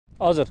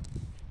हजुर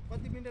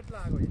कति मिनेट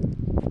लाग्यो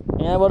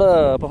यहाँबाट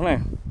पक्ने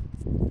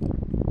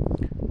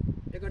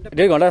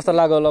 1.5 घन्टा जस्तो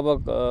लाग्यो लगभग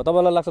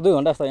तपाईँलाई लाग्छ 2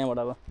 घन्टा जस्तो यहाँबाट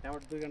अब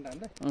यहाँबाट 2 घन्टा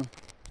भन्दा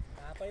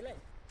पहिल्यै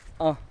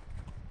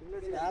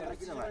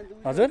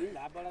हजुर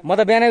म त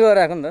बिहानै गएर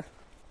आएको नि त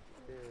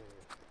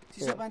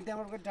चिसापानी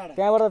त्यहाँबाट टाढा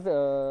त्यहाँबाट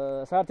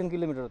 3.5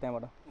 किलोमिटर हो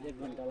त्यहाँबाट 1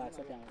 घन्टा लाग्छ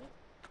त्यहाँबाट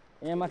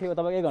यहाँ माथि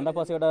तपाईको 1 घन्टा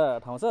पछि एउटा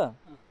ठाउँ छ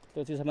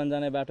त्यो चिसापानी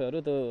जाने बाटोहरू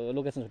त्यो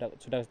लोकेसन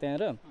छुटाएको छ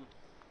त्यहाँनिर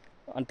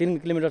अनि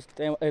 3 किलोमिटर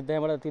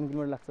त्यहाँबाट 3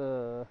 किलोमिटर लाग्छ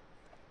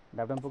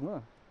ढापडाम पुग्नु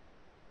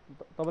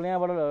तपाईँले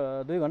यहाँबाट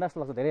 2 घन्टा जस्तो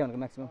लाग्छ धेरै भनेको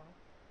म्याक्सिमम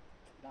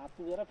ढाप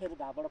पुगेर फेरि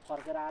ढापबाट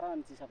फर्केर आएर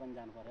अनि चिसापानी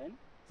जानु पर्यो हैन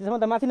चिसापानी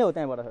त माथि नै हो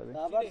त्यहाँबाट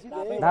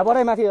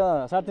ढापबाटै माथि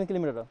 3.5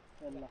 किलोमिटर हो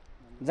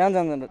जान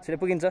छिटो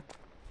पुगिन्छ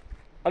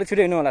अलिक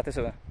छिटो हिँड्नु होला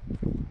त्यसो भए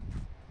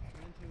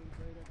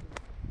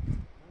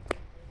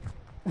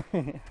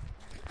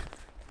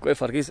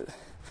कोही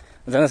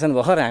जाँदैछन्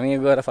भर्खर हामी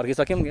गएर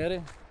फर्किसक्यौँ के अरे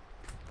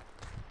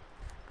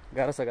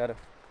गाह्रो छ गाह्रो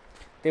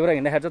त्यही भएर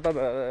हिँड्दाखेरि चाहिँ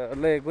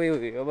तपाईँहरूले कोही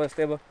अब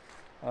यस्तै अब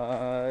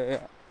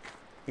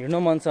हिँड्नु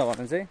मन छ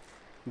भने चाहिँ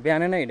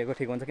बिहानै नै हिँडेको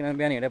ठिक हुन्छ किनभने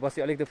बिहान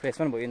हिँडेपछि अलिक त्यो फ्रेस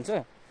पनि भइन्छ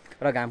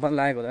र घाम पनि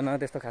लागेको हुँदैन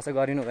त्यस्तो खासै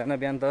गरिनु हुँदैन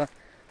बिहान त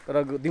तर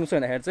दिउँसो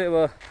हिँड्दाखेरि चाहिँ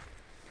अब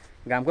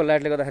घामको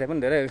लाइटले गर्दाखेरि पनि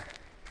धेरै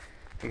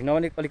हिँड्न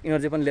पनि अलिक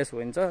इनर्जी पनि लेस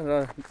हुन्छ र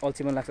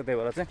अल्छी पनि लाग्छ त्यही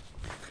भएर चाहिँ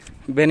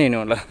बिहान हिँड्नु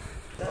होला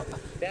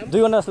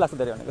 2 घन्टा जस्तो लाग्छ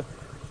धेरै भनेको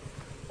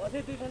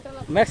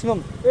म्याक्सिमम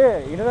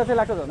हिँडेर चाहिँ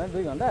लाग्छ भने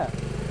 2 घन्टा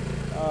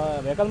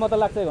भेकलमा त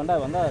लाग्छ 1 घन्टा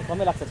भन्दा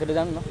कमै लाग्छ छिटो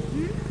जानु न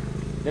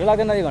धेरै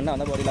लाग्दैन 1 घन्टा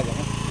भन्दा बढी लाग्दैन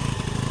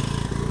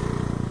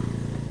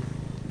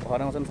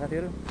भर आउँछन्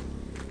साथीहरू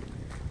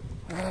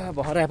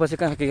भर आएपछि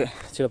कहाँ के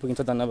छिटो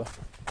पुगिन्छ धन्यवाद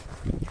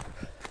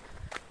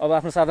अब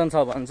आफ्नो साधन छ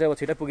भने चाहिँ अब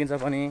छिटो पुगिन्छ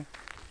पनि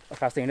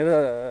खास त हिँडेर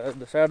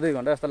 2.5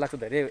 घन्टा जस्तो लाग्छ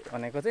धेरै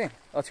भनेको चाहिँ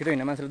छिटो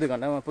हिँड्ने मान्छेले 2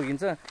 घन्टामा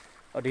पुगिन्छ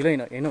ढिलो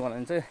हिँड्नु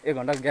भने चाहिँ 1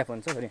 घन्टा ग्याप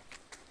हुन्छ फेरि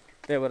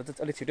त्यही भएर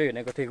चाहिँ अलिक छिटो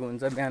हिँडेको ठिक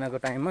हुन्छ बिहानको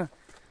टाइममा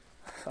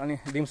अनि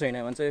दिउँसो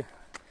हिँड्यो भने चाहिँ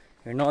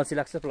हिँड्न अल्छी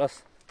लाग्छ प्लस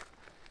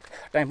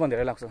टाइम पनि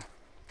धेरै लाग्छ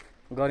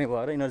गर्मी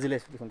भएर इनर्जी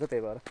लेस हुन्छ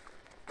त्यही भएर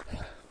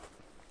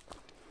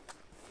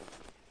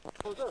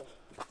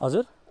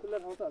हजुर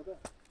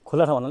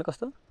खुल्ला ठाउँ भन्नाले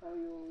कस्तो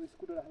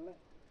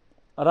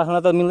राख्न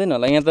त मिल्दैन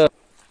होला यहाँ त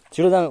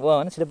छिटो जानु भयो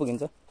भने छिटो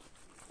पुगिन्छ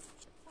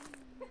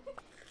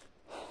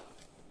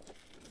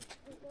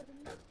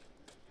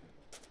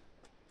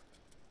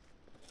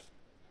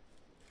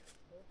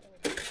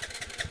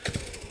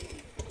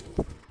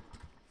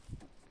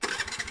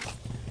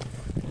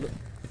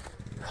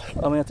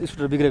अब यहाँ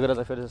स्कुटर बिग्रेको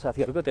रहेछ फेरि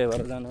साथीहरूको त्यही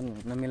भएर जानु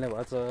नमिल्ने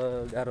भएछ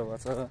गाह्रो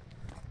भएछ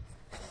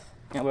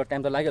यहाँबाट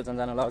टाइम त लागिहाल्छ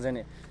जानुलाई अझै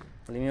नै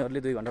लिमिटली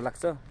 2 घन्टा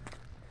लाग्छ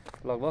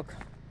लगभग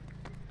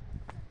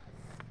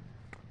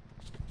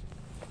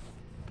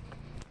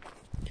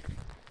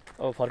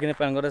अब फर्किने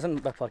प्लान गर्दैछन्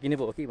फर्किने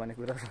पो हो कि भन्ने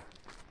कुरा